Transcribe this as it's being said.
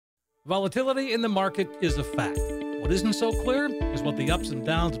Volatility in the market is a fact. What isn't so clear is what the ups and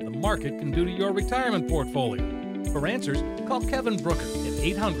downs of the market can do to your retirement portfolio. For answers, call Kevin Brooker at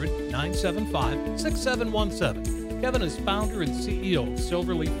 800-975-6717. Kevin is founder and CEO of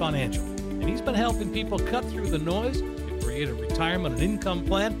Silverleaf Financial, and he's been helping people cut through the noise to create a retirement and income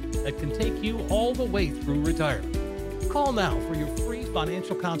plan that can take you all the way through retirement. Call now for your free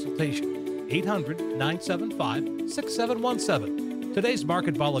financial consultation. 800-975-6717. Today's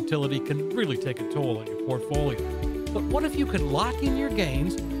market volatility can really take a toll on your portfolio. But what if you could lock in your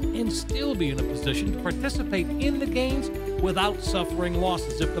gains and still be in a position to participate in the gains without suffering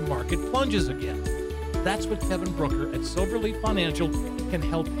losses if the market plunges again? That's what Kevin Brooker at Silverleaf Financial can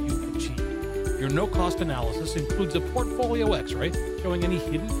help you achieve. Your no-cost analysis includes a portfolio x-ray showing any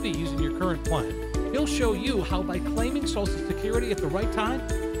hidden fees in your current plan. He'll show you how by claiming Social Security at the right time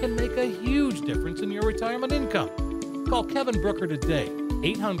can make a huge difference in your retirement income. Call Kevin Brooker today,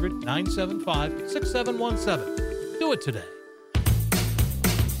 800-975-6717. Do it today.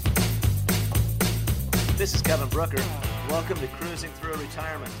 This is Kevin Brooker. Welcome to Cruising Through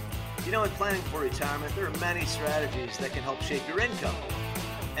Retirement. You know, in planning for retirement, there are many strategies that can help shape your income.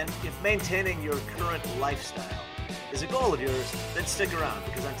 And if maintaining your current lifestyle is a goal of yours, then stick around,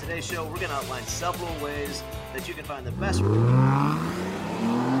 because on today's show, we're going to outline several ways that you can find the best.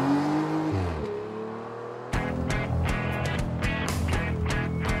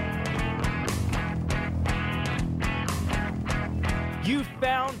 You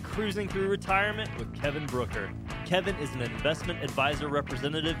found Cruising Through Retirement with Kevin Brooker. Kevin is an investment advisor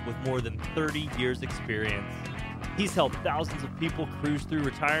representative with more than 30 years experience. He's helped thousands of people cruise through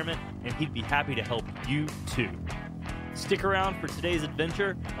retirement, and he'd be happy to help you too. Stick around for today's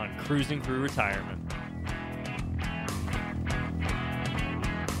adventure on Cruising Through Retirement.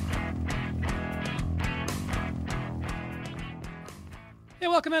 Hey,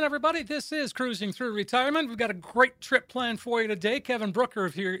 welcome in, everybody. This is Cruising Through Retirement. We've got a great trip planned for you today. Kevin Brooker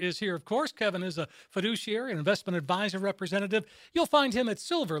is here, of course. Kevin is a fiduciary and investment advisor representative. You'll find him at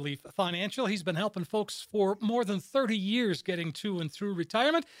Silverleaf Financial. He's been helping folks for more than 30 years getting to and through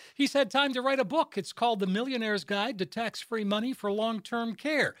retirement. He's had time to write a book. It's called The Millionaire's Guide to Tax-Free Money for Long-Term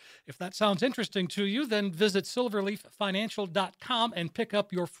Care. If that sounds interesting to you, then visit silverleaffinancial.com and pick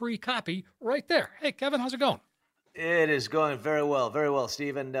up your free copy right there. Hey, Kevin, how's it going? It is going very well,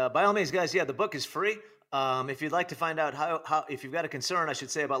 Steve. And by all means, guys, the book is free. If you'd like to find out how, if you've got a concern, I should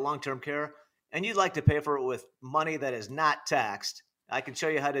say, about long-term care, and you'd like to pay for it with money that is not taxed, I can show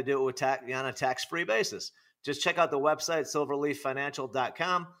you how to do it on a tax-free basis. Just check out the website,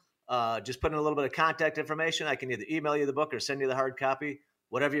 silverleaffinancial.com. Just put in a little bit of contact information. I can either email you the book or send you the hard copy,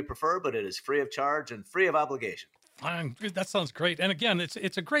 whatever you prefer, but it is free of charge and free of obligation. That sounds great, and again,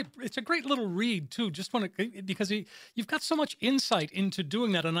 it's a great little read too. Just want to, because you've got so much insight into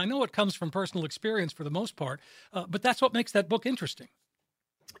doing that, and I know it comes from personal experience for the most part, but that's what makes that book interesting.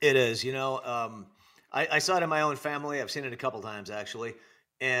 It is, I saw it in my own family. I've seen it a couple times actually,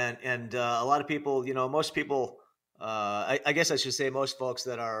 and a lot of people, most people, I guess I should say most folks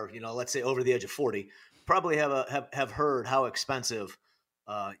that are, let's say over the age of 40, probably have heard how expensive,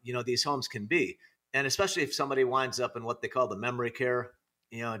 these homes can be. And especially if somebody winds up in what they call the memory care,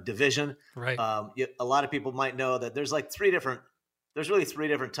 division, right? A lot of people might know that there's really three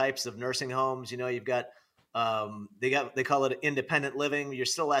different types of nursing homes. You've got, they call it independent living. You're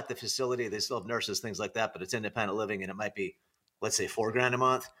still at the facility. They still have nurses, things like that, but it's independent living, and it might be, let's say, $4,000 a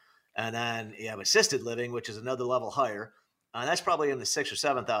month. And then you have assisted living, which is another level higher. That's probably in the $6,000 or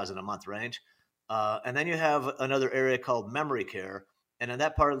 $7,000 a month range. And then you have another area called memory care. And in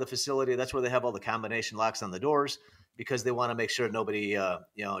that part of the facility, that's where they have all the combination locks on the doors, because they want to make sure nobody,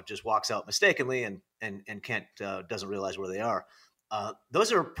 just walks out mistakenly and doesn't realize where they are.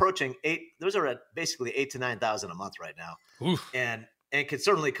 Those are approaching those are at basically $8,000 to $9,000 a month right now. Oof. And could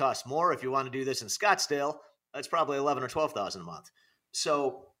certainly cost more. If you want to do this in Scottsdale, it's probably $11,000 or $12,000 a month.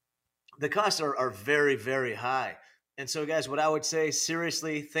 So the costs are very, very high. And so, guys, what I would say,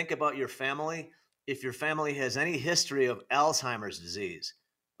 seriously, think about your family. If your family has any history of Alzheimer's disease,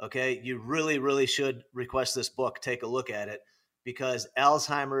 okay, you really, really should request this book. Take a look at it, because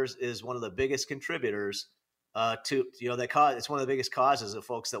Alzheimer's is one of the biggest contributors to, it's one of the biggest causes of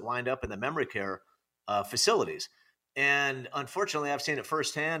folks that wind up in the memory care facilities. And unfortunately, I've seen it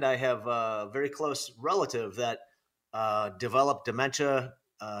firsthand. I have a very close relative that developed dementia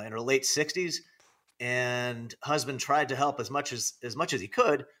in her late 60s, and husband tried to help as much as he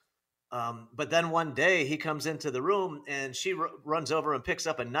could. But then one day he comes into the room, and she runs over and picks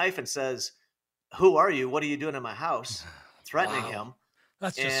up a knife and says, "Who are you? What are you doing in my house?" Threatening him.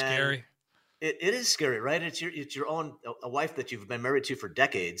 That's just scary. It is scary, right? It's your own, a wife that you've been married to for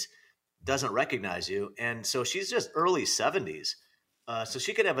decades. doesn't recognize you. And so she's just early 70s. So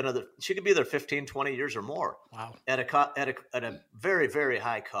she could be there 15, 20 years or more. Wow. At a very, very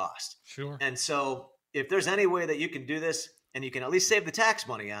high cost. Sure. And so if there's any way that you can do this and you can at least save the tax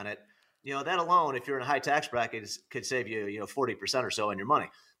money on it, that alone, if you're in a high tax bracket, could save you, 40% or so on your money.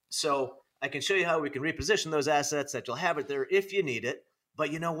 So I can show you how we can reposition those assets that you'll have it there if you need it.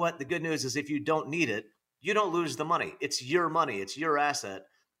 But you know what? The good news is if you don't need it, you don't lose the money. It's your money. It's your asset.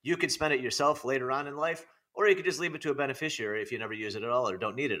 You can spend it yourself later on in life, or you could just leave it to a beneficiary if you never use it at all or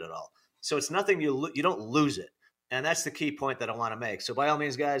don't need it at all. So it's nothing, you don't lose it. And that's the key point that I want to make. So by all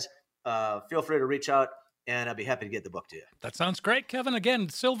means, guys, feel free to reach out, and I'd be happy to get the book to you. That sounds great, Kevin. Again,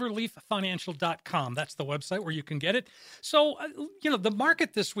 silverleaffinancial.com. That's the website where you can get it. So, the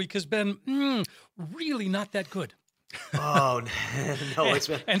market this week has been really not that good. Oh, no, it's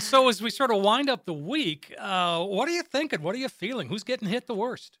been. And so as we sort of wind up the week, what are you thinking? What are you feeling? Who's getting hit the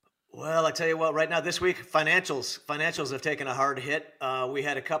worst? Well, I tell you what, right now this week, financials have taken a hard hit. We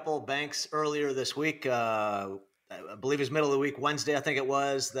had a couple banks earlier this week. I believe it was middle of the week, Wednesday, I think it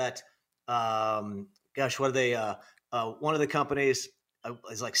was, that, what are they? One of the companies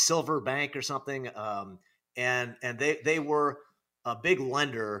is like Silver Bank or something. And they were a big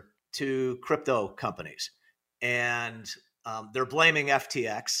lender to crypto companies. And they're blaming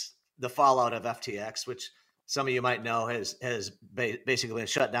FTX, the fallout of FTX, which some of you might know has basically been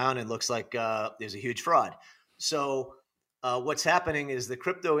shut down and looks like there's a huge fraud. So what's happening is the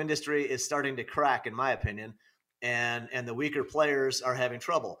crypto industry is starting to crack, in my opinion, and the weaker players are having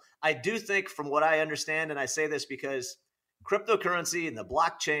trouble. I do think, from what I understand, and I say this because cryptocurrency and the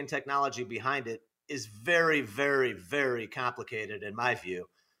blockchain technology behind it is very, very, very complicated in my view.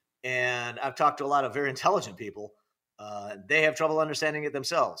 And I've talked to a lot of very intelligent people. They have trouble understanding it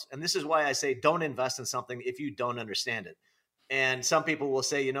themselves. And this is why I say don't invest in something if you don't understand it. And some people will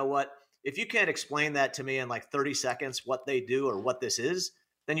say, you know what, if you can't explain that to me in like 30 seconds, what they do or what this is,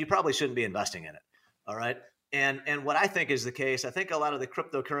 then you probably shouldn't be investing in it. All right. And what I think is the case, I think a lot of the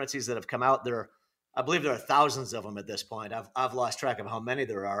cryptocurrencies that have come out there, I believe there are thousands of them at this point. I've lost track of how many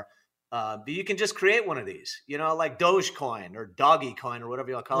there are. But you can just create one of these, like Dogecoin or Doggy Coin or whatever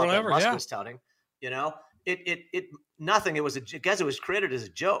you want to call it. That Musk was touting, nothing. It was it was created as a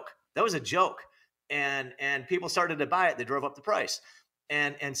joke. That was a joke. And people started to buy it. They drove up the price.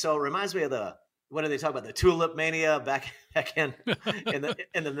 And so it reminds me of what do they talk about? The tulip mania back in the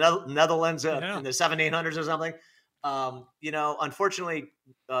Netherlands in the 1700s or something. Unfortunately,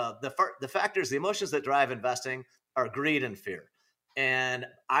 the factors, the emotions that drive investing are greed and fear. And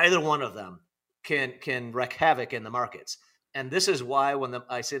either one of them can wreak havoc in the markets. And this is why when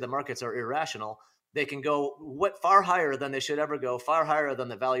I say the markets are irrational, they can go far higher than they should ever go, far higher than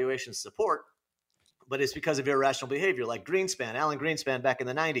the valuations support. But it's because of irrational behavior, like Greenspan, Alan Greenspan back in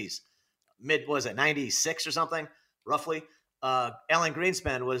the 90s, 96 or something, roughly. Alan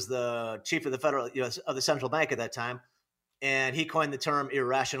Greenspan was the chief of the of the central bank at that time. And he coined the term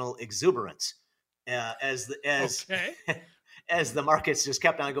irrational exuberance as the markets just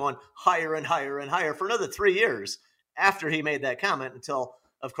kept on going higher and higher and higher for another 3 years after he made that comment, until,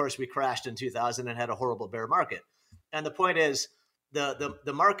 of course, we crashed in 2000 and had a horrible bear market. And the point is,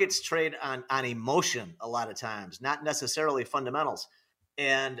 the markets trade on emotion a lot of times, not necessarily fundamentals.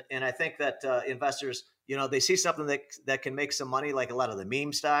 And I think that investors, they see something that can make some money, like a lot of the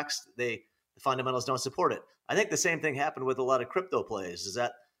meme stocks. The fundamentals don't support it. I think the same thing happened with a lot of crypto plays. Is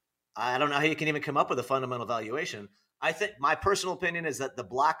that I don't know how you can even come up with a fundamental valuation. I think my personal opinion is that the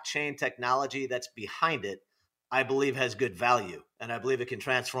blockchain technology that's behind it, I believe, has good value, and I believe it can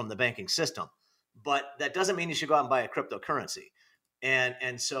transform the banking system. But that doesn't mean you should go out and buy a cryptocurrency.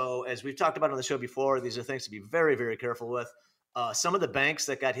 And so, as we've talked about on the show before, these are things to be very, very careful with. Some of the banks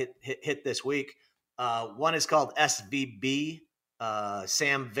that got hit this week, one is called SVB,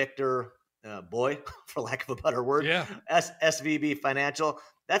 Sam Victor Boy, for lack of a better word. Yeah. SVB Financial.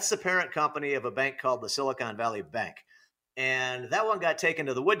 That's the parent company of a bank called the Silicon Valley Bank. And that one got taken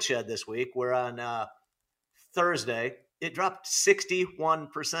to the woodshed this week, where on Thursday, it dropped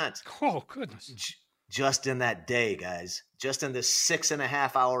 61%. Oh, goodness. Just in that day, guys. Just in this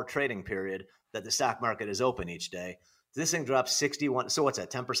 6.5 hour trading period that the stock market is open each day. This thing dropped 61. So what's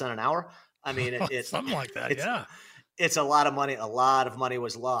that, 10% an hour? I mean, it's something like that, yeah. It's a lot of money. A lot of money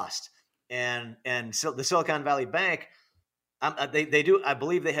was lost. And so the Silicon Valley Bank, they do, I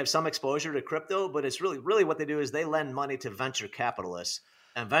believe they have some exposure to crypto, but it's really what they do is they lend money to venture capitalists.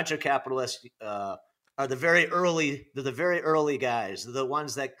 And venture capitalists are the very early guys. They're the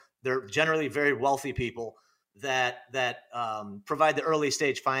ones that they're generally very wealthy people that provide the early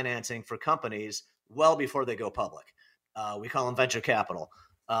stage financing for companies well before they go public. We call them venture capital.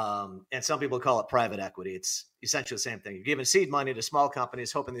 And some people call it private equity. It's essentially the same thing. You're giving seed money to small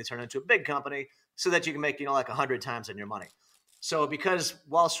companies, hoping they turn into a big company so that you can make, like 100 times on your money. So because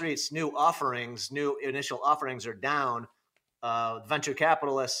Wall Street's new initial offerings are down, venture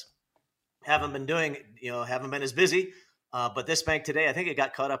capitalists haven't been as busy. But this bank today, I think it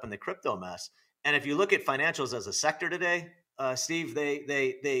got caught up in the crypto mess. And if you look at financials as a sector today, Steve,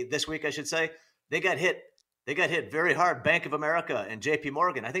 they this week, I should say, they got hit. They got hit very hard. Bank of America and JP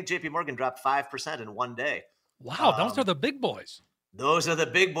Morgan. I think JP Morgan dropped 5% in one day. Wow, those are the big boys. Those are the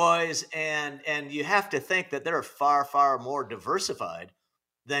big boys. And you have to think that they're far, far more diversified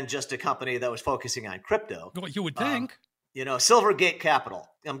than just a company that was focusing on crypto. Well, you would think. Silvergate Capital.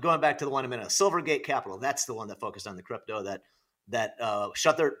 I'm going back to the one in a minute. Silvergate Capital. That's the one that focused on the crypto that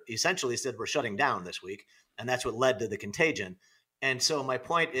essentially said we're shutting down this week. And that's what led to the contagion. And so my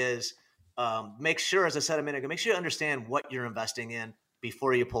point is, make sure, as I said a minute ago, make sure you understand what you're investing in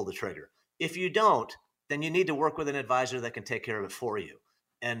before you pull the trigger. If you don't, then you need to work with an advisor that can take care of it for you.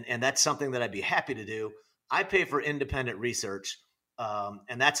 And that's something that I'd be happy to do. I pay for independent research,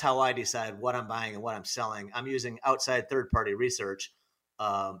 and that's how I decide what I'm buying and what I'm selling. I'm using outside third-party research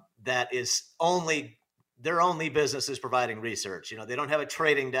that is their only business is providing research. They don't have a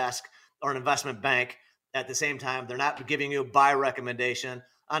trading desk or an investment bank. At the same time, they're not giving you a buy recommendation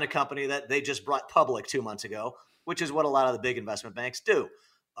on a company that they just brought public 2 months ago, which is what a lot of the big investment banks do.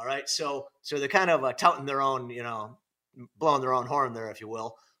 All right. So they're kind of touting their own, blowing their own horn there, if you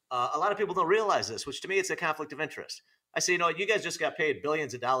will. A lot of people don't realize this, which to me, it's a conflict of interest. I say, you guys just got paid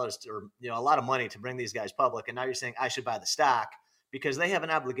billions of dollars or, a lot of money to bring these guys public. And now you're saying I should buy the stock because they have an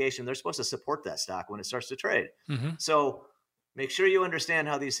obligation. They're supposed to support that stock when it starts to trade. Mm-hmm. So make sure you understand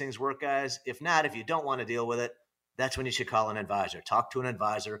how these things work, guys. If not, if you don't want to deal with it, that's when you should call an advisor. Talk to an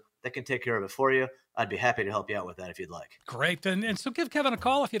advisor that can take care of it for you. I'd be happy to help you out with that if you'd like. Great. And so give Kevin a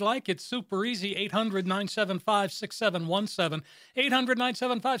call if you'd like. It's super easy, 800-975-6717,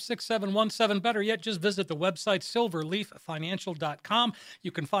 800-975-6717. Better yet, just visit the website, silverleaffinancial.com.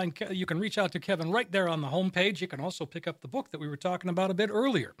 You can reach out to Kevin right there on the homepage. You can also pick up the book that we were talking about a bit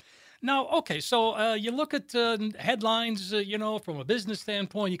earlier. Now, okay, so you look at headlines, from a business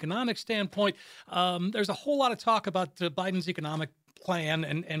standpoint, economic standpoint. There's a whole lot of talk about Biden's economic plan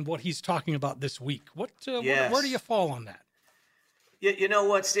and what he's talking about this week. Where do you fall on that? You know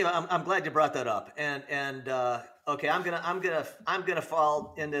what, Steve? I'm glad you brought that up. And okay, I'm gonna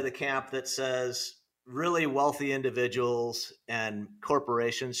fall into the camp that says really wealthy individuals and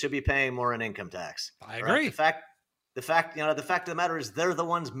corporations should be paying more in income tax. I agree. Right? The fact of the matter is they're the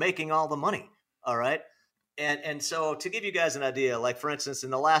ones making all the money. All right. And so to give you guys an idea, like for instance,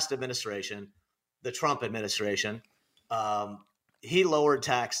 in the last administration, the Trump administration, he lowered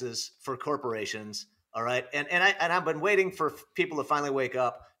taxes for corporations. All right. And I've been waiting for people to finally wake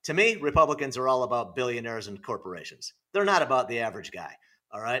up. To me, Republicans are all about billionaires and corporations. They're not about the average guy.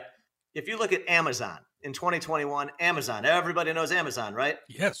 All right. If you look at Amazon in 2021, everybody knows Amazon, right?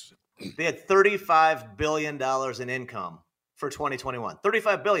 Yes. They had $35 billion in income for 2021.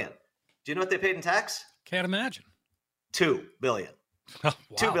 $35 billion. Do you know what they paid in tax? Can't imagine. $2 billion. Oh,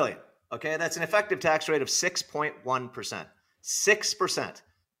 wow. $2 billion. Okay, that's an effective tax rate of 6.1%. 6%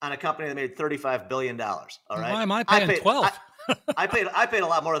 on a company that made $35 billion. All right. Why am I paying 12? I paid a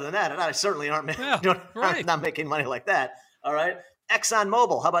lot more than that, and I certainly aren't not making money like that. All right.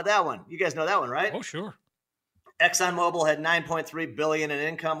 ExxonMobil. How about that one? You guys know that one, right? Oh, sure. ExxonMobil had $9.3 billion in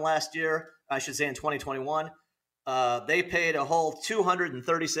income last year. I should say in 2021. They paid a whole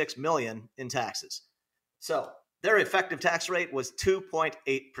 $236 million in taxes. So their effective tax rate was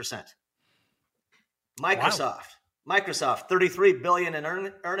 2.8%. Microsoft, $33 billion in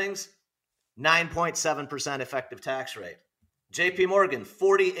earnings, 9.7% effective tax rate. JP Morgan,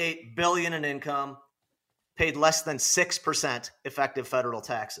 $48 billion in income, paid less than 6% effective federal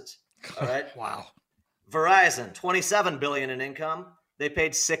taxes. All right. Wow. Verizon, $27 billion in income. They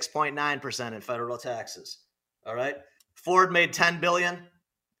paid 6.9% in federal taxes. All right. Ford made $10 billion.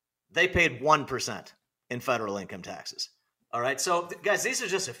 They paid 1% in federal income taxes. All right. So guys, these are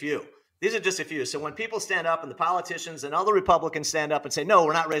just a few. So when people stand up and the politicians and all the Republicans stand up and say, no,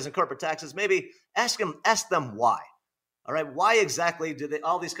 we're not raising corporate taxes, maybe ask them why. All right. Why exactly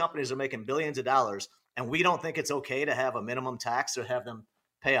all these companies are making billions of dollars and we don't think it's okay to have a minimum tax or have them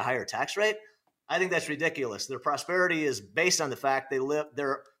pay a higher tax rate? I think that's ridiculous. Their prosperity is based on the fact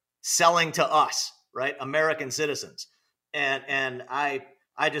they're selling to us, right? American citizens. And I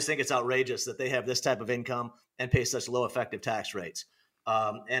just think it's outrageous that they have this type of income and pay such low effective tax rates.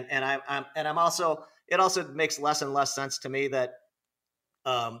 It also makes less and less sense to me that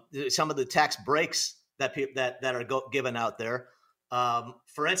some of the tax breaks that are given out there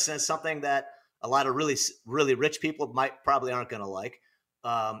For instance, something that a lot of really, really rich people probably aren't going to like.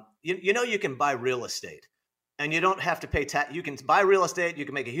 You can buy real estate, and you don't have to pay tax. You can buy real estate, you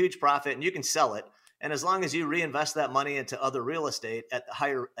can make a huge profit, and you can sell it. And as long as you reinvest that money into other real estate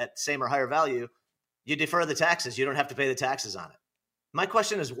at same or higher value, you defer the taxes. You don't have to pay the taxes on it. My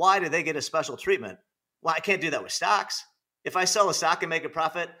question is, why do they get a special treatment? Well, I can't do that with stocks. If I sell a stock and make a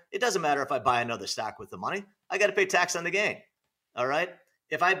profit, it doesn't matter if I buy another stock with the money. I got to pay tax on the gain. All right.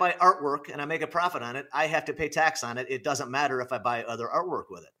 If I buy artwork and I make a profit on it, I have to pay tax on it. It doesn't matter if I buy other artwork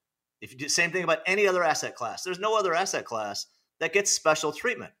with it. If you do the same thing about any other asset class, there's no other asset class that gets special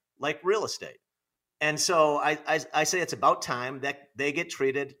treatment like real estate. And so I say it's about time that they get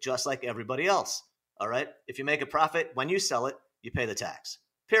treated just like everybody else. All right. If you make a profit, when you sell it, you pay the tax,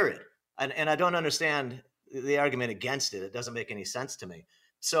 period. And I don't understand the argument against it. It doesn't make any sense to me.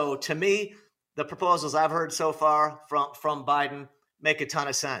 So to me, the proposals I've heard so far from Biden make a ton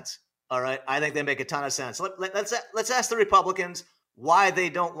of sense. All right. I think they make a ton of sense. Let's ask the Republicans why they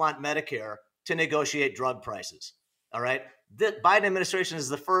don't want Medicare to negotiate drug prices. All right. The Biden administration is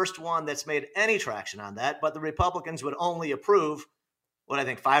the first one that's made any traction on that, but the Republicans would only approve what I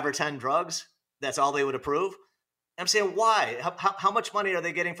think 5 or 10 drugs. That's all they would approve. I'm saying, why? How much money are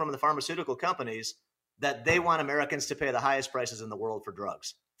they getting from the pharmaceutical companies that they want Americans to pay the highest prices in the world for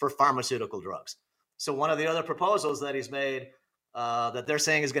drugs, for pharmaceutical drugs? So one of the other proposals that he's made that they're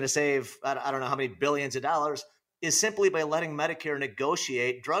saying is going to save, I don't know how many billions of dollars, is simply by letting Medicare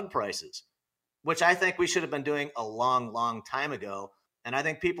negotiate drug prices, which I think we should have been doing a long, long time ago. And I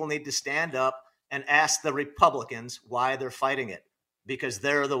think people need to stand up and ask the Republicans why they're fighting it, because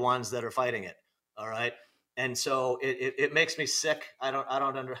they're the ones that are fighting it. All right. And so it makes me sick. I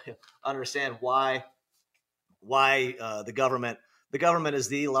don't understand why the government is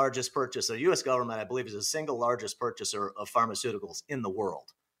the largest purchaser. U.S. government, I believe, is the single largest purchaser of pharmaceuticals in the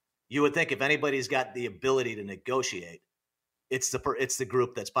world. You would think if anybody's got the ability to negotiate, it's the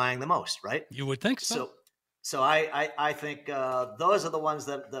group that's buying the most, right? You would think so. So I think those are the ones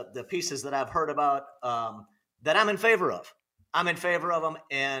that the pieces that I've heard about that I'm in favor of. I'm in favor of them,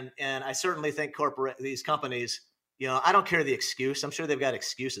 and I certainly think these companies, I don't care the excuse. I'm sure they've got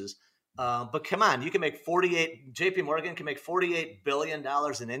excuses, but come on, you can make JP Morgan can make $48 billion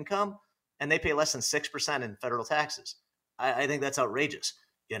in income, and they pay less than 6% in federal taxes. I think that's outrageous,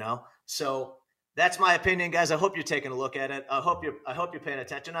 So that's my opinion, guys. I hope you're taking a look at it. I hope you're paying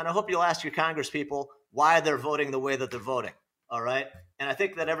attention, and I hope you'll ask your Congress people why they're voting the way that they're voting. All right, and I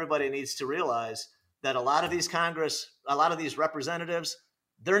think that everybody needs to realize that a lot of these representatives,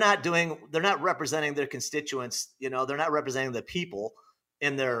 they're not representing their constituents. They're not representing the people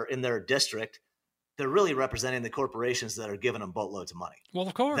in their district. They're really representing the corporations that are giving them boatloads of money. Well,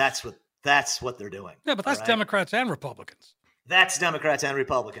 of course, that's what they're doing. Yeah, but that's right? Democrats and Republicans. That's Democrats and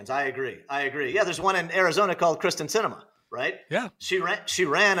Republicans. I agree. Yeah, there's one in Arizona called Kristen Sinema, right? Yeah, she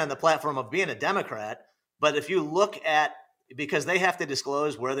ran on the platform of being a Democrat, but if you look at, because they have to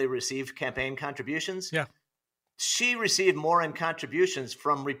disclose where they received campaign contributions. Yeah. She received more in contributions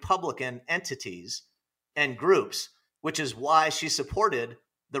from Republican entities and groups, which is why she supported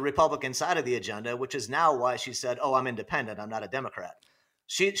the Republican side of the agenda, which is now why she said, "Oh, I'm independent. I'm not a Democrat."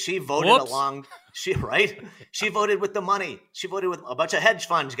 She voted along. She voted with the money. She voted with a bunch of hedge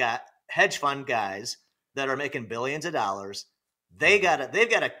fund guys that are making billions of dollars. They've got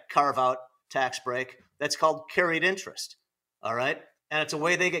a carve out tax break that's called carried interest. All right. And it's a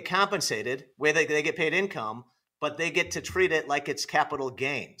way they get compensated, way they get paid income, but they get to treat it like it's capital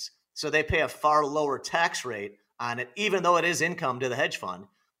gains. So they pay a far lower tax rate on it, even though it is income to the hedge fund.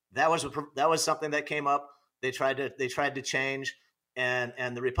 That was something that came up. They tried to change,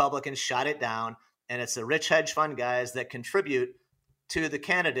 and the Republicans shot it down. And it's the rich hedge fund guys that contribute to the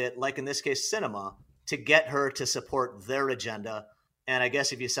candidate, like in this case, Sinema, to get her to support their agenda. And I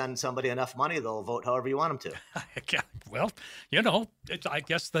guess if you send somebody enough money, they'll vote however you want them to. Well, I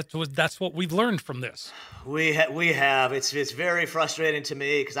guess that's what we've learned from this. We have. It's very frustrating to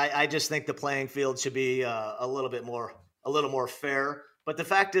me because I just think the playing field should be a little more fair. But the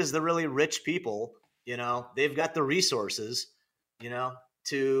fact is, the really rich people, they've got the resources,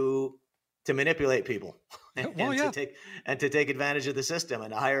 to manipulate people to take advantage of the system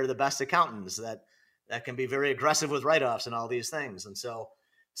and to hire the best accountants that can be very aggressive with write-offs and all these things. And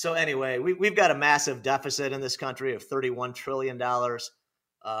so anyway, we've got a massive deficit in this country of $31 trillion.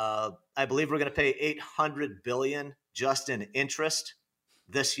 I believe we're going to pay $800 billion just in interest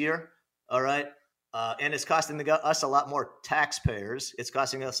this year. All right. And it's costing us a lot more taxpayers. It's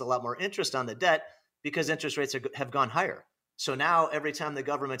costing us a lot more interest on the debt because interest rates have gone higher. So now every time the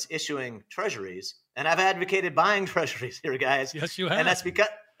government's issuing treasuries, And I've advocated buying treasuries here, guys. Yes, you have. And that's because,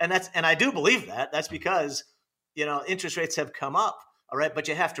 and I do believe that. That's because, interest rates have come up. All right. But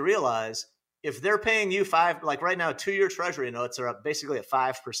you have to realize if they're paying you like right now, 2-year treasury notes are up basically at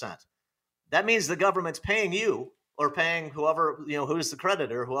 5%. That means the government's paying you or paying whoever, who's the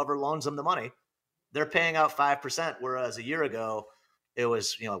creditor, whoever loans them the money. They're paying out 5%, whereas a year ago it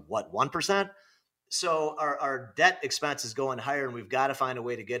was, 1%? So our debt expense is going higher, and we've got to find a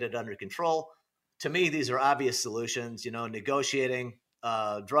way to get it under control. To me, these are obvious solutions. Negotiating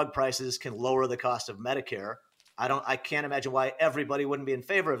drug prices can lower the cost of Medicare. I can't imagine why everybody wouldn't be in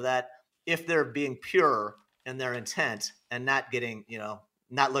favor of that if they're being pure in their intent and not getting,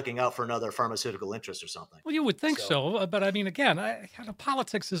 not looking out for another pharmaceutical interest or something. Well, you would think so, but I mean, again,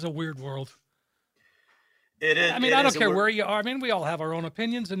 politics is a weird world. It is. I mean, I don't care where you are. I mean, we all have our own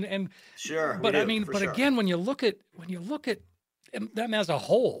opinions, and sure. But I mean, but again, when you look at them as a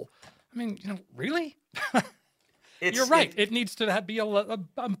whole, I mean, really, you're right. It needs to be a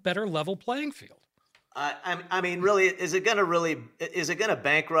better level playing field. I mean, really, is it going to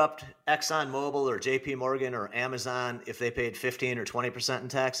bankrupt ExxonMobil or JP Morgan or Amazon if they paid 15 or 20% in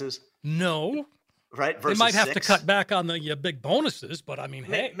taxes? No. Right. They might have to cut back on the big bonuses, but I mean,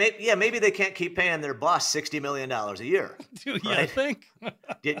 hey. Maybe they can't keep paying their boss $60 million a year. Do you think?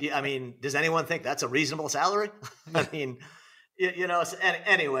 Does anyone think that's a reasonable salary? I mean,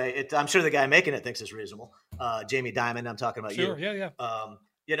 anyway, I'm sure the guy making it thinks it's reasonable. Jamie Dimon, I'm talking about you. Sure, yeah.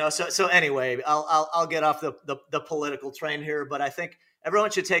 So anyway, I'll get off the political train here, but I think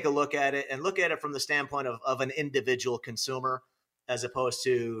everyone should take a look at it and look at it from the standpoint of an individual consumer, as opposed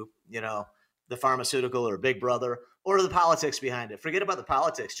to, the pharmaceutical or Big Brother or the politics behind it. Forget about the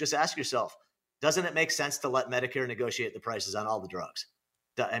politics. Just ask yourself, doesn't it make sense to let Medicare negotiate the prices on all the drugs?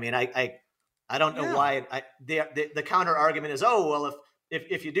 I mean, I don't know why. The counter argument is, oh, well,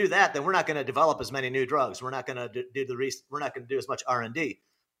 if you do that, then we're not going to develop as many new drugs. We're not going to we're not going to do as much R&D.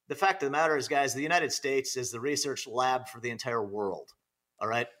 The fact of the matter is, guys, the United States is the research lab for the entire world. All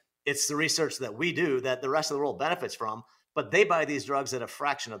right. It's the research that we do that the rest of the world benefits from, but they buy these drugs at a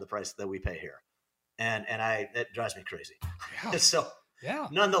fraction of the price that we pay here. And it drives me crazy. Yeah. So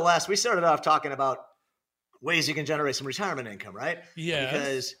nonetheless, we started off talking about ways you can generate some retirement income, right? Yeah.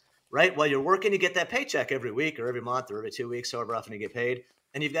 Because while you're working, you get that paycheck every week or every month or every 2 weeks, however often you get paid,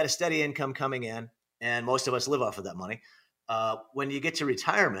 and you've got a steady income coming in, and most of us live off of that money. When you get to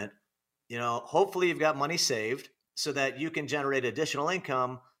retirement, hopefully you've got money saved so that you can generate additional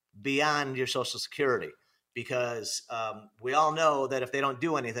income beyond your Social Security. Because we all know that if they don't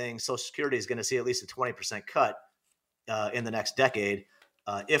do anything, Social Security is going to see at least a 20% cut in the next decade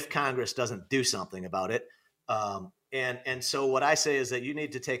if Congress doesn't do something about it. And so what I say is that you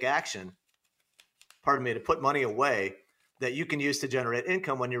need to take action, to put money away that you can use to generate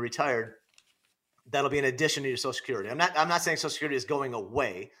income when you're retired. That'll be in addition to your Social Security. I'm not saying Social Security is going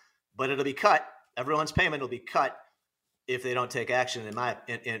away, but it'll be cut. Everyone's payment will be cut if they don't take action,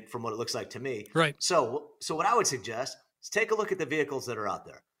 from what it looks like to me. Right. So what I would suggest is take a look at the vehicles that are out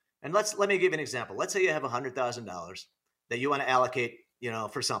there. And let me give you an example. Let's say you have $100,000 that you want to allocate,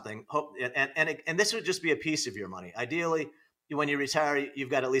 for something. And this would just be a piece of your money. Ideally, when you retire, you've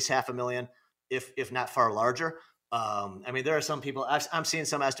got at least $500,000, if not far larger. I mean, there are some people, I'm seeing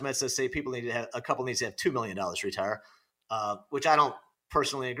some estimates that say people need to have $2 million to retire, which I don't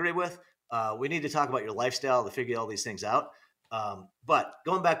personally agree with. We need to talk about your lifestyle to figure all these things out. But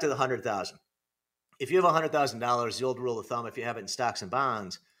going back to the 100,000, if you have $100,000, the old rule of thumb, if you have it in stocks and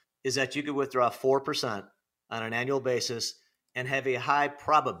bonds, is that you could withdraw 4% on an annual basis and have a high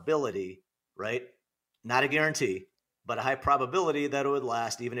probability, right? Not a guarantee, but a high probability that it would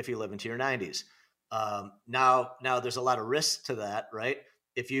last even if you live into your 90s. Now there's a lot of risk to that, right?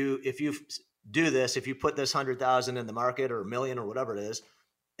 If you do this, if you put this 100,000 in the market or $1 million or whatever it is,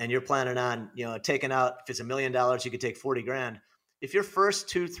 and you're planning on, taking out, if it's $1 million, you could take 40 grand. If your first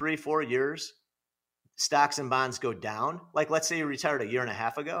 2, 3, 4 years, stocks and bonds go down, like let's say you retired a year and a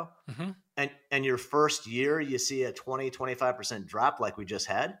half ago, and your first year, you see a 20, 25% drop like we just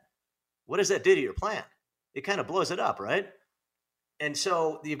had. What does that do to your plan? It kind of blows it up, right? And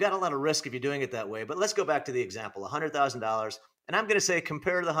so you've got a lot of risk if you're doing it that way. But let's go back to the example, $100,000. And I'm going to say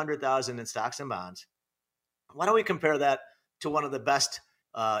compare the 100,000 in stocks and bonds. Why don't we compare that to one of the best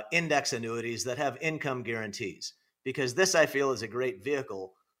index annuities that have income guarantees? Because this, I feel, is a great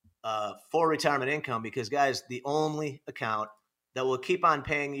vehicle for retirement income, because, guys, the only account that will keep on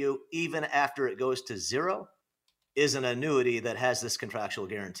paying you even after it goes to zero is an annuity that has this contractual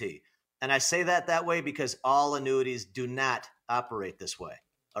guarantee. And I say that way because all annuities do not operate this way.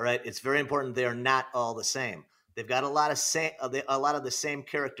 All right. It's very important. They are not all the same. They've got a lot of the same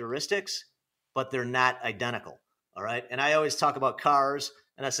characteristics, but they're not identical. All right. And I always talk about cars,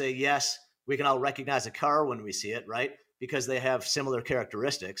 and I say, yes, we can all recognize a car when we see it, right? Because they have similar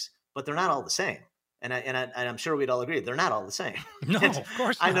characteristics, but they're not all the same. And I'm sure we'd all agree they're not all the same. No, of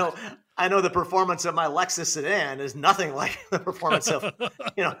course not. I know the performance of my Lexus sedan is nothing like the performance of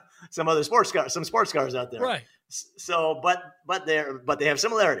some other sports cars out there. Right. So, but they have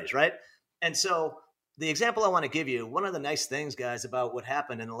similarities, right? And so the example I want to give you, one of the nice things, guys, about what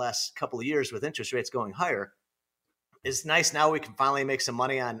happened in the last couple of years with interest rates going higher, is nice. Now we can finally make some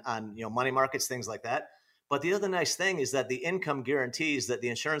money on money markets, things like that. But the other nice thing is that the income guarantees that the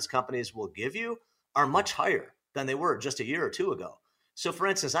insurance companies will give you are much higher than they were just a year or two ago. So for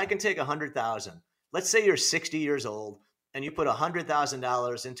instance, I can take $100,000. Let's say you're 60 years old and you put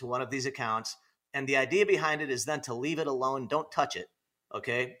 $100,000 into one of these accounts. And the idea behind it is then to leave it alone. Don't touch it.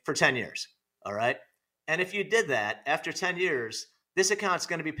 Okay. For 10 years. All right. And if you did that after 10 years, this account's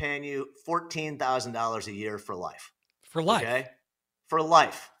going to be paying you $14,000 a year for life. For life. Okay. For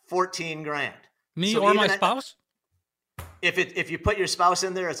life. 14 grand. Me So or my even spouse? If you put your spouse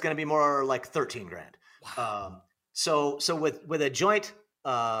in there, it's going to be more like 13 grand. Wow. So with a joint,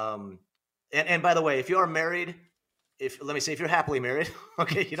 and by the way, if you are married, let me say if you're happily married,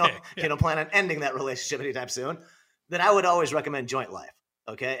 okay, you don't plan on ending that relationship anytime soon, then I would always recommend joint life.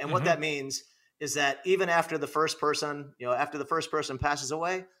 Okay. And what that means is that even after the first person passes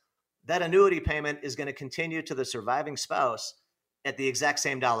away, that annuity payment is going to continue to the surviving spouse at the exact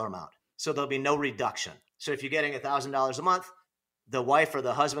same dollar amount. So there'll be no reduction. So if you're getting $1,000 a month, the wife or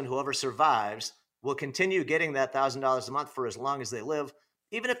the husband, whoever survives, will continue getting that $1,000 a month for as long as they live,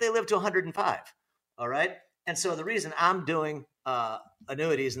 even if they live to 105. All right. And so the reason I'm doing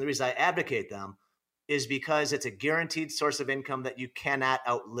annuities and the reason I advocate them is because it's a guaranteed source of income that you cannot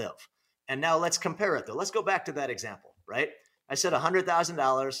outlive. And now let's compare it though. Let's go back to that example, right? I said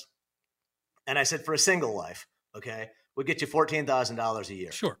 $100,000 and I said for a single life, okay, would get you $14,000 a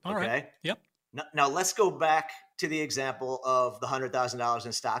year. Sure. All right. Yep. Now let's go back to the example of the $100,000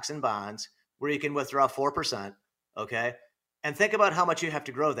 in stocks and bonds where you can withdraw 4%. Okay. And think about how much you have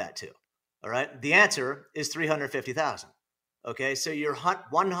to grow that to. All right. The answer is 350,000. Okay. So your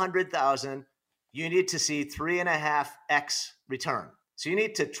 100,000, you need to see 3.5x return. So you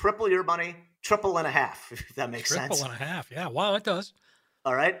need to triple your money, triple and a half, if that makes sense. Triple and a half. Yeah. Wow. It does.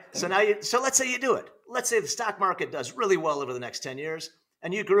 All right. So so let's say you do it. Let's say the stock market does really well over the next 10 years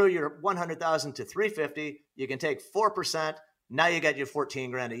and you grew your 100,000 to 350. You can take 4%. Now you got your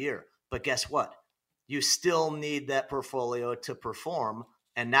 14 grand a year. But guess what? You still need that portfolio to perform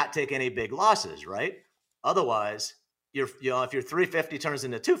and not take any big losses, right? Otherwise, if your 350 turns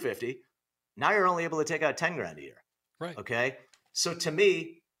into 250, now you're only able to take out 10 grand a year. Right. Okay. So to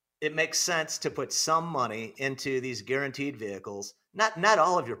me, it makes sense to put some money into these guaranteed vehicles, not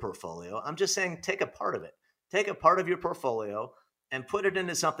all of your portfolio. I'm just saying, take a part of it, take a part of your portfolio and put it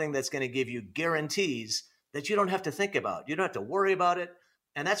into something that's going to give you guarantees that you don't have to think about. You don't have to worry about it.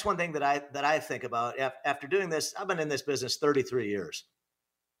 And that's one thing that I think about after doing this. I've been in this business 33 years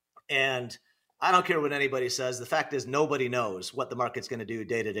and I don't care what anybody says. The fact is nobody knows what the market's going to do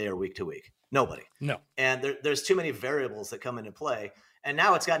day to day or week to week. Nobody. No. And there's too many variables that come into play. And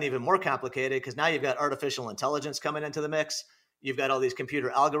now it's gotten even more complicated because now you've got artificial intelligence coming into the mix. You've got all these computer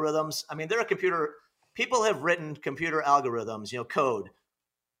algorithms. I mean, people have written computer algorithms, code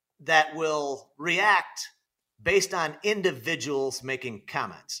that will react based on individuals making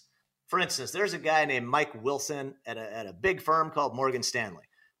comments. For instance, there's a guy named Mike Wilson at a big firm called Morgan Stanley.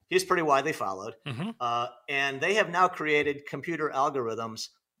 He's pretty widely followed. And they have now created computer algorithms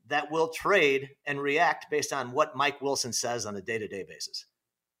that will trade and react based on what Mike Wilson says on a day-to-day basis.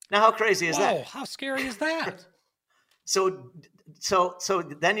 Now, how crazy is that? How scary is that? So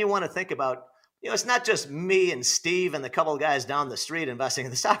then you want to think about, it's not just me and Steve and the couple of guys down the street investing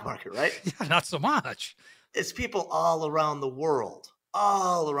in the stock market, right? Yeah, not so much. It's people all around the world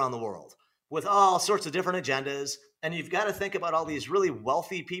with all sorts of different agendas. And you've got to think about all these really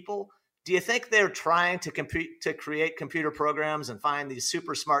wealthy people. Do you think they're trying to create computer programs and find these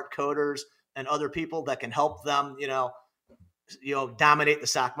super smart coders and other people that can help them, dominate the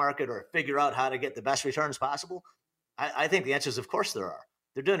stock market or figure out how to get the best returns possible? I think the answer is, of course there are.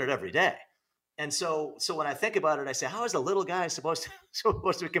 They're doing it every day. And so when I think about it, I say, how is the little guy supposed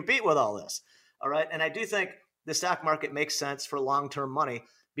to compete with all this? All right. And I do think the stock market makes sense for long-term money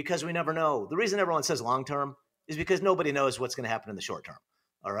because we never know. The reason everyone says long-term is because nobody knows what's going to happen in the short term.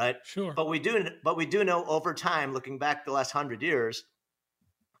 All right. Sure. But we do know over time, looking back the last 100 years,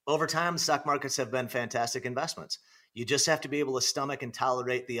 over time, stock markets have been fantastic investments. You just have to be able to stomach and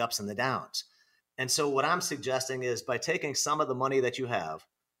tolerate the ups and the downs. And so what I'm suggesting is by taking some of the money that you have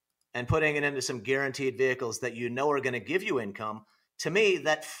and putting it into some guaranteed vehicles that you know are going to give you income, to me,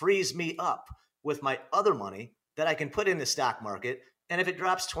 that frees me up with my other money that I can put in the stock market. And if it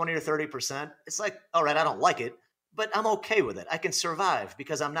drops 20 or 30%, it's like, all right, I don't like it, but I'm okay with it. I can survive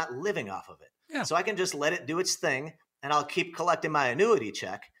because I'm not living off of it. Yeah. So I can just let it do its thing, and I'll keep collecting my annuity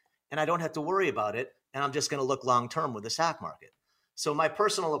check, and I don't have to worry about it. And I'm just going to look long-term with the stock market. So my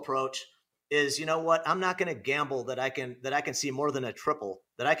personal approach is, you know what? I'm not going to gamble that I can see more than triple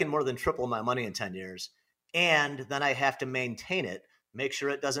my money in 10 years. And then I have to maintain it, make sure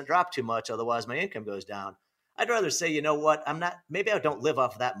it doesn't drop too much. Otherwise my income goes down. I'd rather say, you know what? Maybe I don't live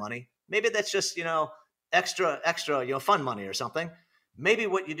off that money. Maybe that's just, extra, fun money or something. Maybe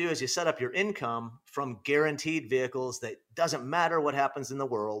what you do is you set up your income from guaranteed vehicles that doesn't matter what happens in the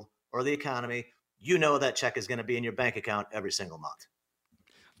world or the economy. You know that check is going to be in your bank account every single month.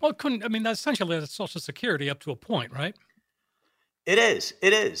 Well, essentially that's Social Security up to a point, right? It is.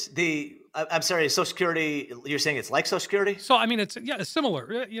 I'm sorry, Social Security, you're saying it's like Social Security? So, it's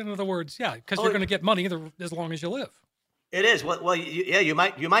similar. In other words, because you're going to get money as long as you live. It is. Well, you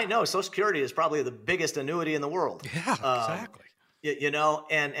might know Social Security is probably the biggest annuity in the world. Yeah, exactly.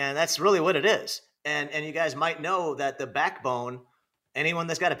 And that's really what it is. And you guys might know that the backbone, anyone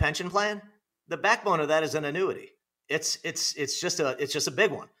that's got a pension plan, the backbone of that is an annuity. It's just a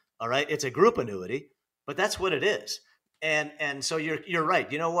big one. All right. It's a group annuity, but that's what it is. And so you're right.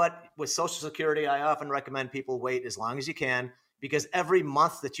 You know what? With Social Security, I often recommend people wait as long as you can, because every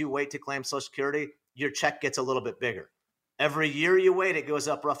month that you wait to claim Social Security, your check gets a little bit bigger. Every year you wait, it goes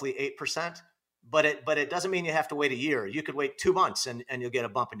up roughly 8%, but it doesn't mean you have to wait a year. You could wait 2 months and you'll get a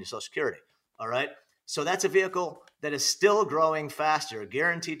bump in your Social Security. All right. So that's a vehicle that is still growing faster,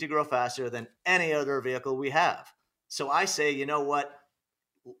 guaranteed to grow faster than any other vehicle we have. So I say, you know what?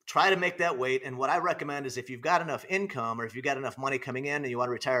 Try to make that wait. And what I recommend is if you've got enough income or if you've got enough money coming in and you want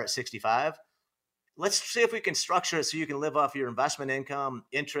to retire at 65, let's see if we can structure it so you can live off your investment income,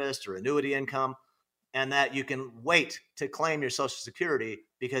 interest, or annuity income, and that you can wait to claim your Social Security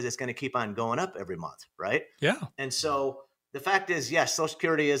because it's going to keep on going up every month, right? Yeah. And so the fact is, yes, Social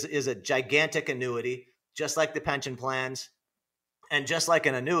Security is a gigantic annuity, just like the pension plans. And just like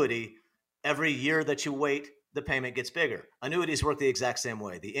an annuity, every year that you wait, the payment gets bigger. Annuities work the exact same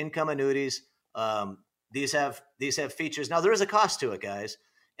way. The income annuities, these have features. Now, there is a cost to it, guys.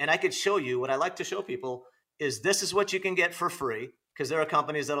 And I could show you, what I like to show people is this is what you can get for free, because there are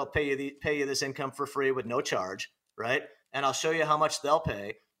companies that'll pay you this income for free with no charge, right? And I'll show you how much they'll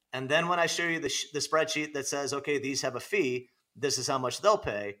pay. And then when I show you the spreadsheet that says, okay, these have a fee, this is how much they'll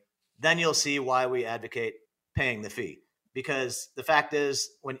pay, then you'll see why we advocate paying the fee. Because the fact is,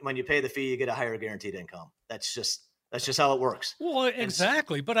 when you pay the fee, you get a higher guaranteed income. That's just how it works. Well,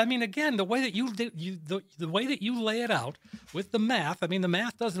 exactly. But again, the way that the way that you lay it out with the math, the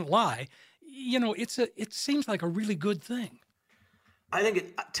math doesn't lie. It seems like a really good thing. I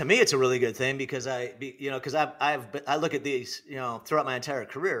think to me, it's a really good thing because I look at these, throughout my entire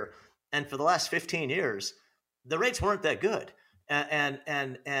career, and for the last 15 years, the rates weren't that good, and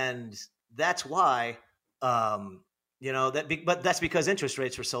that's why, but that's because interest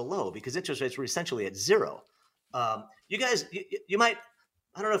rates were so low, because interest rates were essentially at zero. You guys, you might,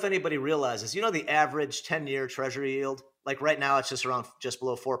 I don't know if anybody realizes, the average 10-year Treasury yield, like right now, it's just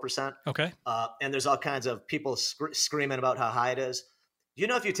below 4%. Okay. And there's all kinds of people screaming about how high it is.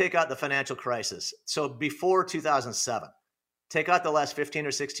 If you take out the financial crisis, so before 2007, take out the last 15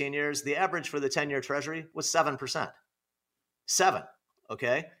 or 16 years, the average for the 10-year Treasury was 7%. 7,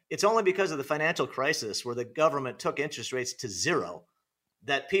 okay? It's only because of the financial crisis where the government took interest rates to zero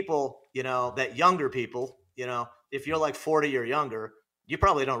that people, that younger people, if you're like 40 or younger, you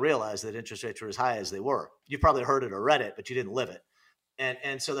probably don't realize that interest rates were as high as they were. You probably heard it or read it, but you didn't live it.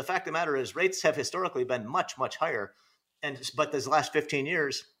 And so the fact of the matter is rates have historically been much, much higher. But this last 15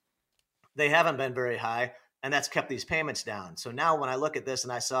 years, they haven't been very high, and that's kept these payments down. So now when I look at this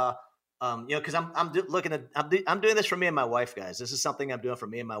and I saw, because I'm doing this for me and my wife, guys. This is something I'm doing for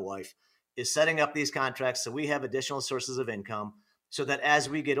me and my wife, is setting up these contracts so we have additional sources of income so that as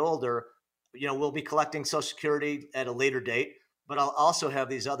we get older, we'll be collecting Social Security at a later date, but I'll also have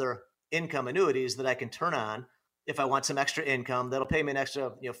these other income annuities that I can turn on if I want some extra income that'll pay me an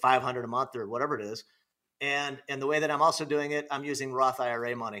extra, $500 a month or whatever it is. And the way that I'm also doing it, I'm using Roth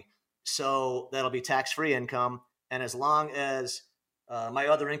IRA money. So that'll be tax-free income. And as long as my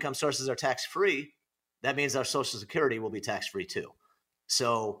other income sources are tax-free, that means our Social Security will be tax-free too.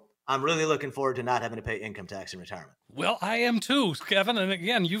 So I'm really looking forward to not having to pay income tax in retirement. Well, I am too, Kevin. And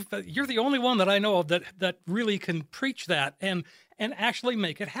again, you're the only one that I know of that really can preach that. And and actually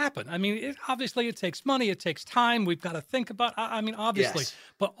make it happen. I mean, obviously it takes money, it takes time. We've got to think about, obviously, Yes.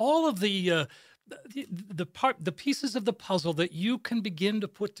 but all of the pieces of the puzzle that you can begin to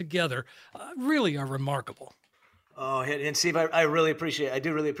put together really are remarkable. Oh, and Steve, I really appreciate, I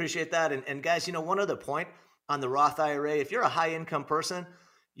do really appreciate that. And guys, one other point on the Roth IRA, if you're a high income person,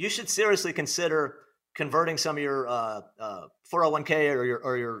 you should seriously consider converting some of your 401k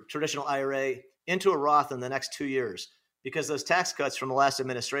or your traditional IRA into a Roth in the next 2 years, because those tax cuts from the last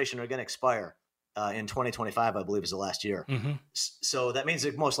administration are going to expire in 2025, I believe is the last year. Mm-hmm. So that means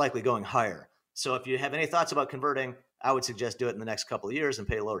they're most likely going higher. So if you have any thoughts about converting, I would suggest do it in the next couple of years and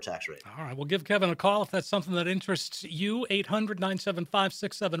pay a lower tax rate. All right. Well, give Kevin a call if that's something that interests you,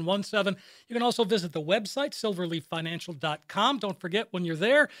 800-975-6717. You can also visit the website, silverleaffinancial.com. Don't forget, when you're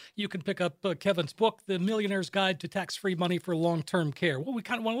there, you can pick up Kevin's book, The Millionaire's Guide to Tax-Free Money for Long-Term Care. Well, we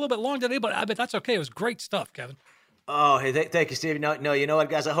kind of went a little bit long today, but I bet that's okay. It was great stuff, Kevin. Oh, hey, thank you, Steve. No, you know what,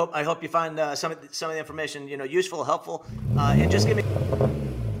 guys? I hope you find some of the information, useful, helpful, and just give me.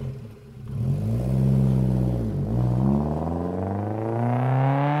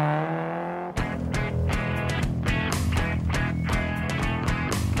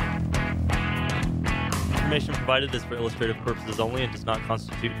 Information provided is for illustrative purposes only and does not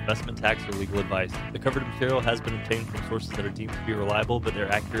constitute investment, tax, or legal advice. The covered material has been obtained from sources that are deemed to be reliable, but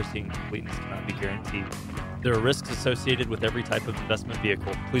their accuracy and completeness cannot be guaranteed. There are risks associated with every type of investment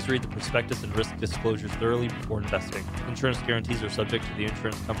vehicle. Please read the prospectus and risk disclosures thoroughly before investing. Insurance guarantees are subject to the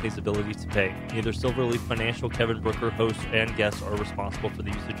insurance company's ability to pay. Neither Silverleaf Financial, Kevin Brooker, hosts, and guests are responsible for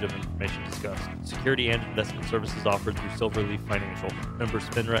the usage of information discussed. Security and investment services offered through Silverleaf Financial. Member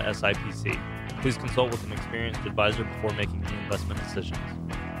FINRA SIPC. Please consult with an experienced advisor before making any investment decisions.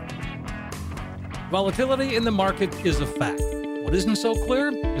 Volatility in the market is a fact. What isn't so clear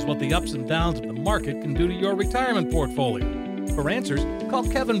is what the ups and downs of the market can do to your retirement portfolio. For answers, call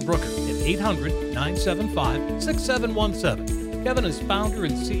Kevin Brooker at 800-975-6717. Kevin is founder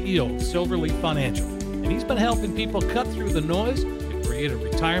and CEO of Silverleaf Financial, and he's been helping people cut through the noise to create a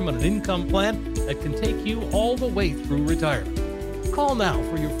retirement and income plan that can take you all the way through retirement. Call now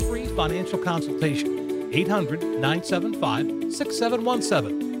for your free financial consultation,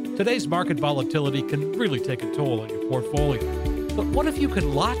 800-975-6717. Today's market volatility can really take a toll on your portfolio. But what if you could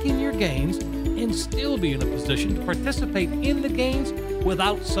lock in your gains and still be in a position to participate in the gains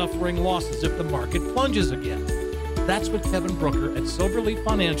without suffering losses if the market plunges again? That's what Kevin Brooker at Silverleaf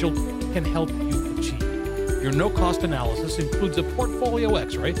Financial can help you achieve. Your no-cost analysis includes a portfolio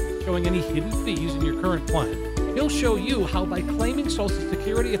x-ray showing any hidden fees in your current plan. He'll show you how by claiming Social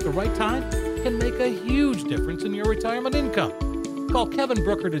Security at the right time can make a huge difference in your retirement income. Call Kevin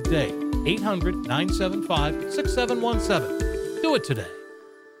Brooker today, 800-975-6717. Do it today.